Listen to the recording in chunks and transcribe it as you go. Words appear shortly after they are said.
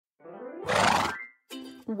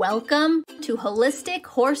Welcome to Holistic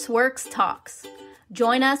Horseworks Talks.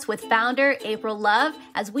 Join us with founder April Love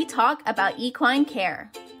as we talk about equine care.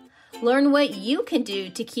 Learn what you can do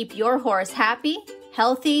to keep your horse happy,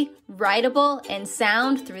 healthy, rideable, and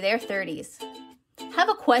sound through their 30s. Have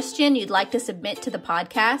a question you'd like to submit to the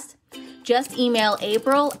podcast? Just email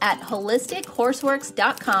April at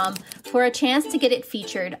HolisticHorseWorks.com for a chance to get it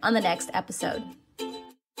featured on the next episode.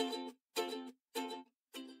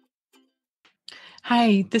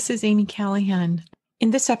 Hi, this is Amy Callahan.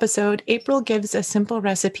 In this episode, April gives a simple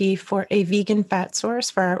recipe for a vegan fat source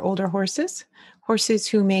for our older horses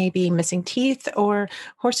who may be missing teeth, or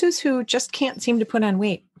horses who just can't seem to put on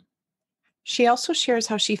weight. She also shares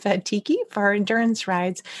how she fed Tiki for our endurance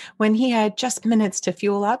rides when he had just minutes to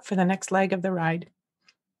fuel up for the next leg of the ride.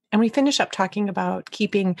 And we finish up talking about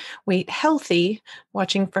keeping weight healthy,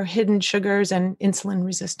 watching for hidden sugars and insulin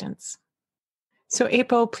resistance. So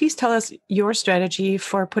April, please tell us your strategy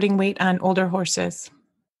for putting weight on older horses.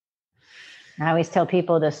 I always tell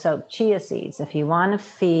people to soak chia seeds. If you want to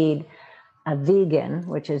feed a vegan,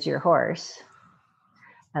 which is your horse,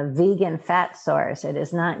 a vegan fat source, it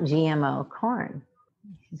is not GMO corn.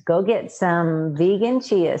 Go get some vegan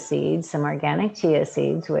chia seeds, some organic chia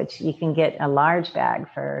seeds, which you can get a large bag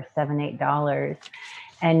for $7, $8.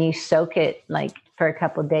 And you soak it like for a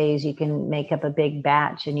couple of days. You can make up a big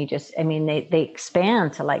batch, and they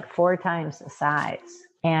expand to like 4 times the size.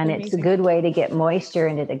 And Amazing. It's a good way to get moisture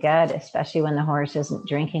into the gut, especially when the horse isn't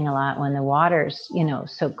drinking a lot, when the water's,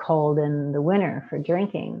 so cold in the winter for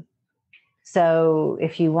drinking. So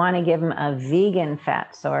if you want to give them a vegan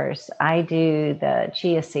fat source, I do the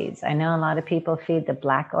chia seeds. I know a lot of people feed the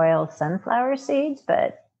black oil sunflower seeds,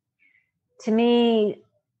 but to me,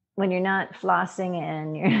 when you're not flossing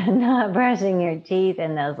and you're not brushing your teeth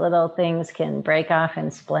and those little things can break off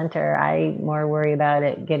and splinter, I more worry about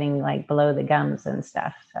it getting like below the gums and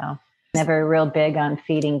stuff. So never real big on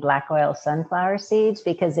feeding black oil sunflower seeds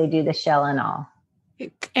because they do the shell and all.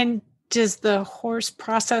 And does the horse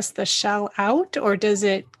process the shell out, or does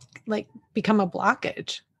it like become a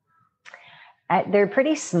blockage? They're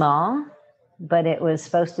pretty small, but it was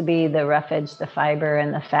supposed to be the roughage, the fiber,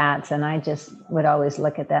 and the fats. And I just would always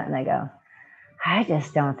look at that and I go, I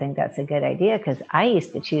just don't think that's a good idea, because I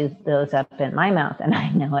used to chew those up in my mouth and I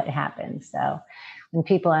know what happens. So when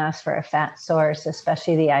people ask for a fat source,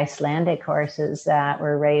 especially the Icelandic horses that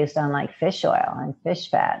were raised on like fish oil and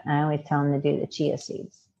fish fat, I always tell them to do the chia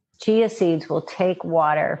seeds. Chia seeds will take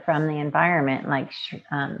water from the environment, like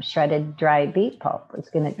shredded dry beet pulp.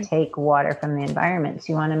 It's going to take water from the environment.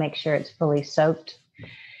 So you want to make sure it's fully soaked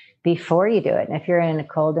before you do it. And if you're in a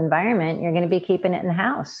cold environment, you're going to be keeping it in the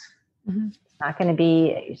house. Mm-hmm. It's not going to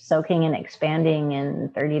be soaking and expanding in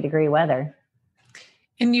 30-degree weather.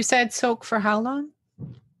 And you said soak for how long?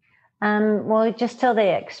 Well, just till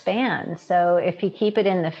they expand. So if you keep it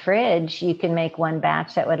in the fridge, you can make one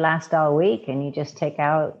batch that would last all week, and you just take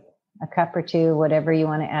out a cup or two, whatever you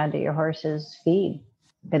want to add to your horse's feed.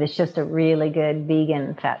 But it's just a really good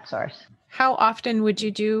vegan fat source. How often would you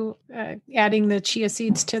do adding the chia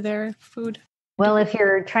seeds to their food? Well, if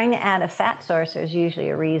you're trying to add a fat source, there's usually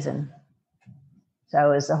a reason.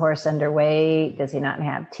 So is the horse underweight? Does he not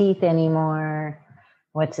have teeth anymore?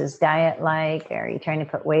 What's his diet like? Are you trying to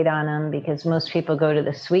put weight on him? Because most people go to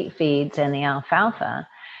the sweet feeds and the alfalfa,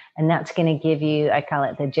 and that's going to give you, I call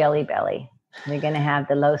it the jelly belly. You're going to have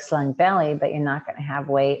the low slung belly, but you're not going to have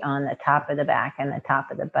weight on the top of the back and the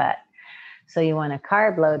top of the butt. So you want a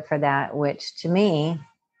carb load for that, which to me,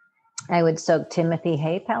 I would soak Timothy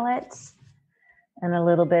hay pellets and a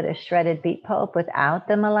little bit of shredded beet pulp without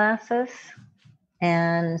the molasses.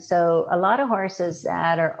 And so a lot of horses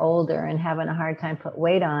that are older and having a hard time put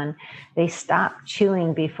weight on, they stop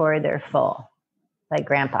chewing before they're full, like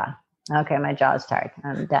grandpa. Okay, my jaw's tired.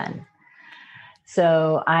 I'm done.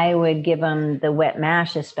 So I would give them the wet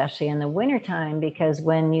mash, especially in the wintertime, because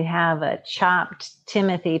when you have a chopped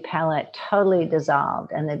Timothy pellet totally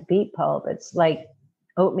dissolved and the beet pulp, it's like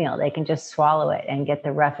oatmeal. They can just swallow it and get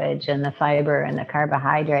the roughage and the fiber and the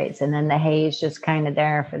carbohydrates. And then the hay is just kind of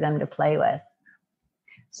there for them to play with.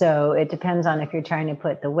 So it depends on if you're trying to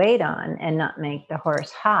put the weight on and not make the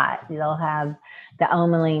horse hot. They'll have the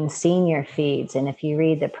Omeline senior feeds. And if you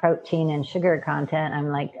read the protein and sugar content, I'm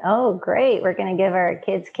like, oh, great. We're going to give our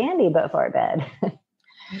kids candy before bed.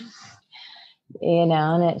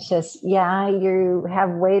 And it's just, you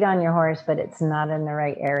have weight on your horse, but it's not in the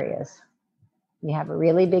right areas. You have a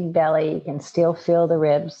really big belly. You can still feel the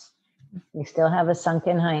ribs. You still have a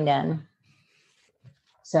sunken hind end.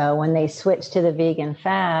 So when they switch to the vegan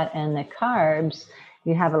fat and the carbs,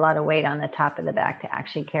 you have a lot of weight on the top of the back to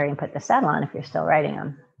actually carry and put the saddle on if you're still riding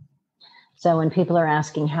them. So when people are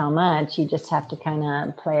asking how much, you just have to kind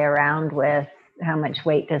of play around with how much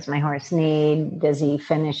weight does my horse need? Does he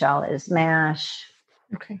finish all his mash?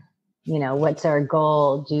 Okay. What's our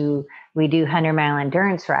goal? We do 100-mile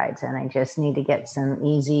endurance rides, and I just need to get some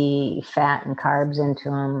easy fat and carbs into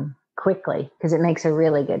them quickly because it makes a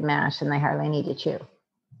really good mash and they hardly need to chew.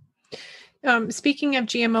 Speaking of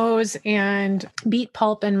GMOs and beet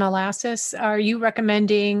pulp and molasses, are you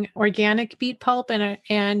recommending organic beet pulp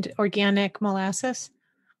and organic molasses?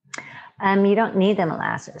 You don't need the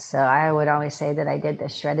molasses. So I would always say that I did the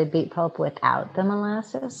shredded beet pulp without the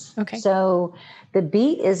molasses. Okay. So the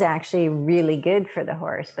beet is actually really good for the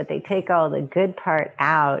horse, but they take all the good part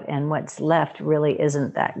out and what's left really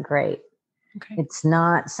isn't that great. Okay. It's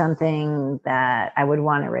not something that I would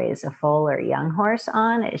want to raise a foal or young horse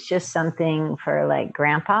on. It's just something for like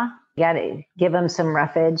grandpa. You got to give them some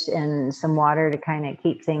roughage and some water to kind of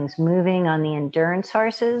keep things moving. On the endurance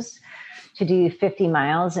horses, to do 50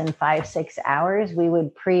 miles in 5-6 hours, we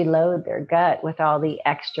would preload their gut with all the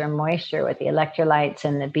extra moisture, with the electrolytes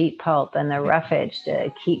and the beet pulp and the roughage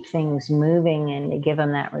to keep things moving and to give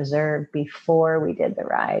them that reserve before we did the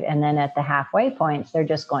ride. And then at the halfway points, they're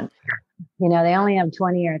just going, they only have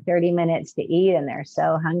 20 or 30 minutes to eat and they're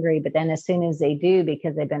so hungry. But then as soon as they do,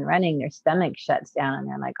 because they've been running, their stomach shuts down and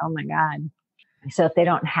they're like, oh my God. So if they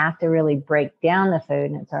don't have to really break down the food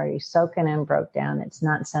and it's already soaking and broke down, it's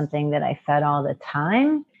not something that I fed all the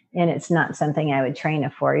time. And it's not something I would train a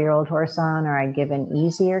 4-year-old horse on, or I'd give an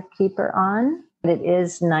easier keeper on. But it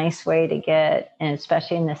is a nice way to get, and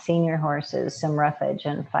especially in the senior horses, some roughage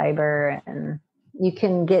and fiber. And you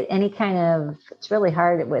can get any kind of, it's really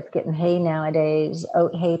hard with getting hay nowadays,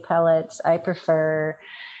 oat hay pellets. I prefer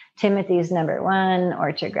Timothy's number 1,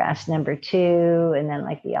 orchard grass number 2, and then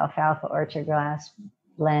like the alfalfa orchard grass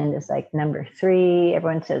blend is like number 3.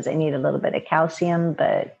 Everyone says they need a little bit of calcium,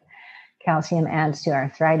 but calcium adds to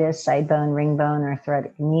arthritis, side bone, ring bone,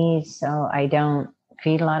 arthritic knees. So I don't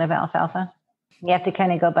feed a lot of alfalfa. You have to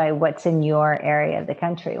kind of go by what's in your area of the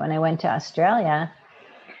country. When I went to Australia,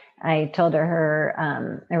 I told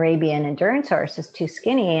her Arabian endurance horse is too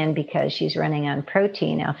skinny, and because she's running on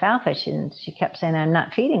protein alfalfa, she kept saying, I'm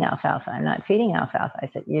not feeding alfalfa. I'm not feeding alfalfa. I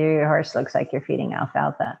said, your horse looks like you're feeding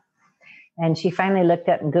alfalfa. And she finally looked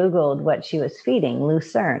up and Googled what she was feeding,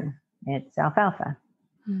 Lucerne. It's alfalfa.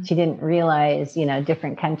 Mm. She didn't realize,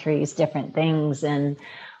 different countries, different things and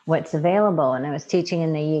what's available. And I was teaching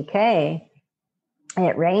in the UK,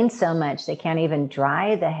 it rains so much they can't even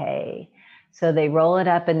dry the hay. So they roll it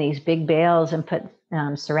up in these big bales and put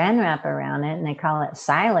saran wrap around it, and they call it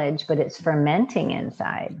silage, but it's fermenting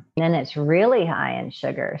inside. And then it's really high in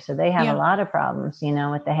sugar. So they have a lot of problems,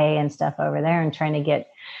 with the hay and stuff over there, and trying to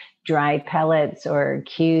get dry pellets or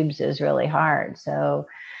cubes is really hard. So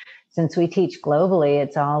since we teach globally,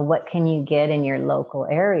 it's all what can you get in your local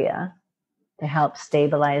area to help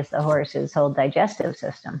stabilize the horse's whole digestive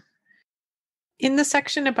system. In the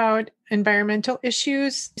section about environmental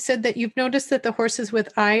issues, you said that you've noticed that the horses with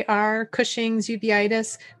IR, Cushing's,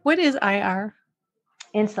 uveitis. What is IR?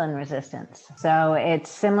 Insulin resistance. So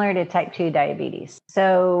it's similar to type 2 diabetes.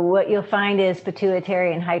 So what you'll find is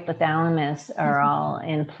pituitary and hypothalamus are all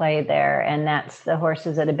in play there. And that's the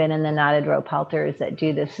horses that have been in the knotted rope halters that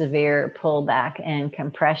do the severe pullback and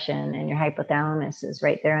compression. And your hypothalamus is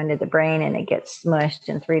right there under the brain and it gets smushed.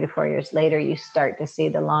 And 3 to 4 years later, you start to see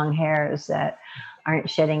the long hairs that aren't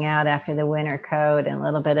shedding out after the winter coat, and a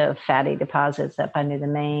little bit of fatty deposits up under the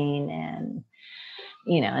mane. And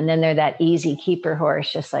then they're that easy keeper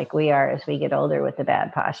horse, just like we are as we get older with the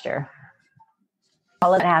bad posture.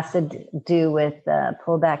 All of it has to do with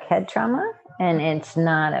pullback head trauma, and it's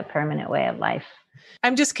not a permanent way of life.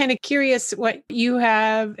 I'm just kind of curious what you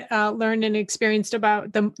have learned and experienced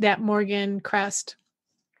about that Morgan crest.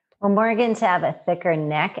 Well, Morgans have a thicker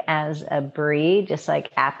neck as a breed, just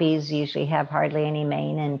like Appies usually have hardly any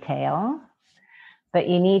mane and tail. But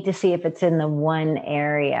you need to see if it's in the one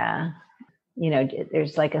area.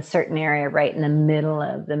 There's like a certain area right in the middle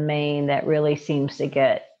of the mane that really seems to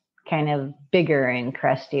get kind of bigger and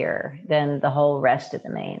crustier than the whole rest of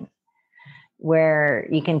the mane, where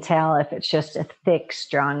you can tell if it's just a thick,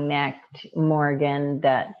 strong-necked Morgan,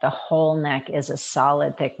 that the whole neck is a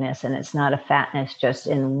solid thickness and it's not a fatness just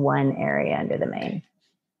in one area under the mane.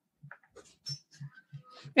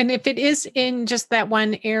 And if it is in just that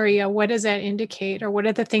one area, what does that indicate, or what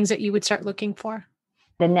are the things that you would start looking for?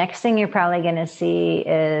 The next thing you're probably going to see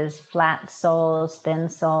is flat soles, thin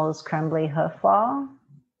soles, crumbly hoof wall.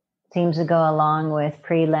 Seems to go along with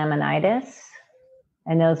pre-laminitis.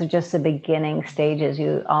 And those are just the beginning stages.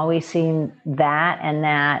 You always see that and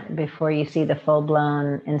that before you see the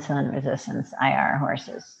full-blown insulin resistance IR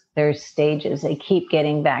horses. there's stages. They keep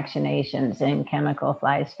getting vaccinations and chemical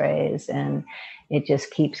fly sprays, and it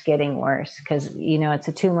just keeps getting worse because, it's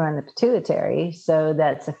a tumor on the pituitary. So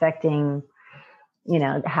that's affecting,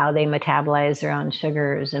 how they metabolize their own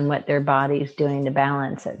sugars and what their body's doing to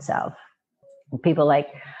balance itself. And people like,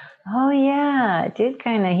 oh yeah,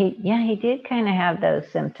 he did kind of have those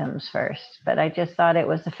symptoms first, but I just thought it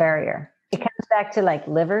was a farrier. It comes back to like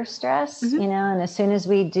liver stress, and as soon as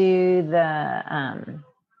we do the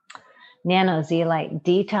nanozeolite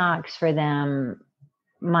detox for them,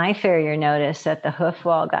 my farrier noticed that the hoof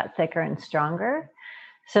wall got thicker and stronger.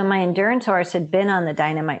 So my endurance horse had been on the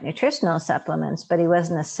Dynamite nutritional supplements, but he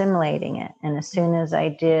wasn't assimilating it. And as soon as I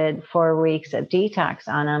did 4 weeks of detox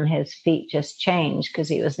on him, his feet just changed because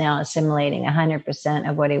he was now assimilating 100%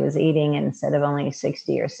 of what he was eating instead of only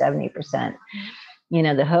 60 or 70%.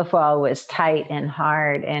 The hoof wall was tight and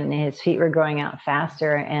hard, and his feet were growing out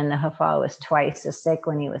faster, and the hoof wall was twice as thick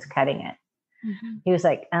when he was cutting it. Mm-hmm. He was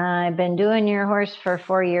like, I've been doing your horse for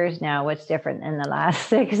 4 years now. What's different in the last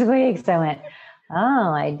 6 weeks? I went,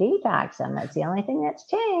 oh, I detoxed him. That's the only thing that's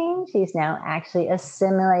changed. He's now actually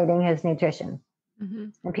assimilating his nutrition. Mm-hmm.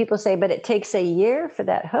 And people say, but it takes a year for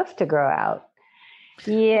that hoof to grow out.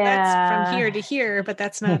 Yeah. That's from here to here, but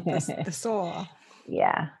that's not the soul.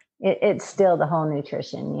 Yeah. It's still the whole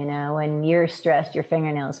nutrition. When you're stressed, your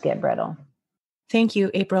fingernails get brittle. Thank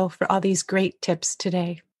you, April, for all these great tips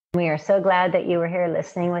today. We are so glad that you were here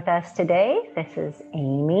listening with us today. This is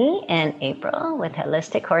Amy and April with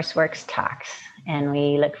Holistic Horseworks Talks. And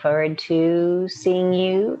we look forward to seeing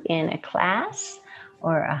you in a class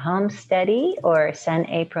or a home study, or send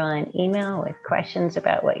April an email with questions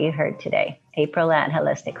about what you heard today.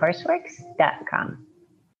 April@HolisticHorseWorks.com.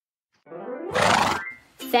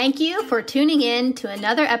 Thank you for tuning in to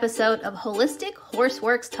another episode of Holistic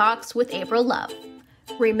Horseworks Talks with April Love.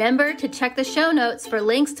 Remember to check the show notes for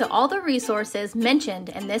links to all the resources mentioned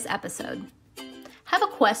in this episode. Have a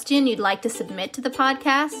question you'd like to submit to the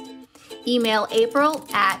podcast? Email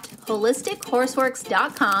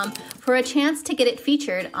April@HolisticHorseWorks.com for a chance to get it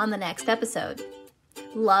featured on the next episode.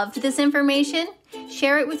 Loved this information?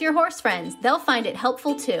 Share it with your horse friends. They'll find it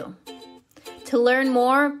helpful too. To learn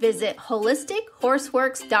more, visit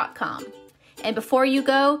HolisticHorseWorks.com. And before you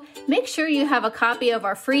go, make sure you have a copy of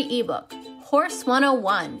our free ebook, Horse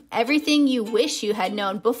 101, Everything You Wish You Had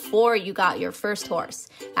Known Before You Got Your First Horse,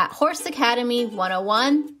 at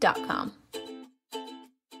HorseAcademy101.com.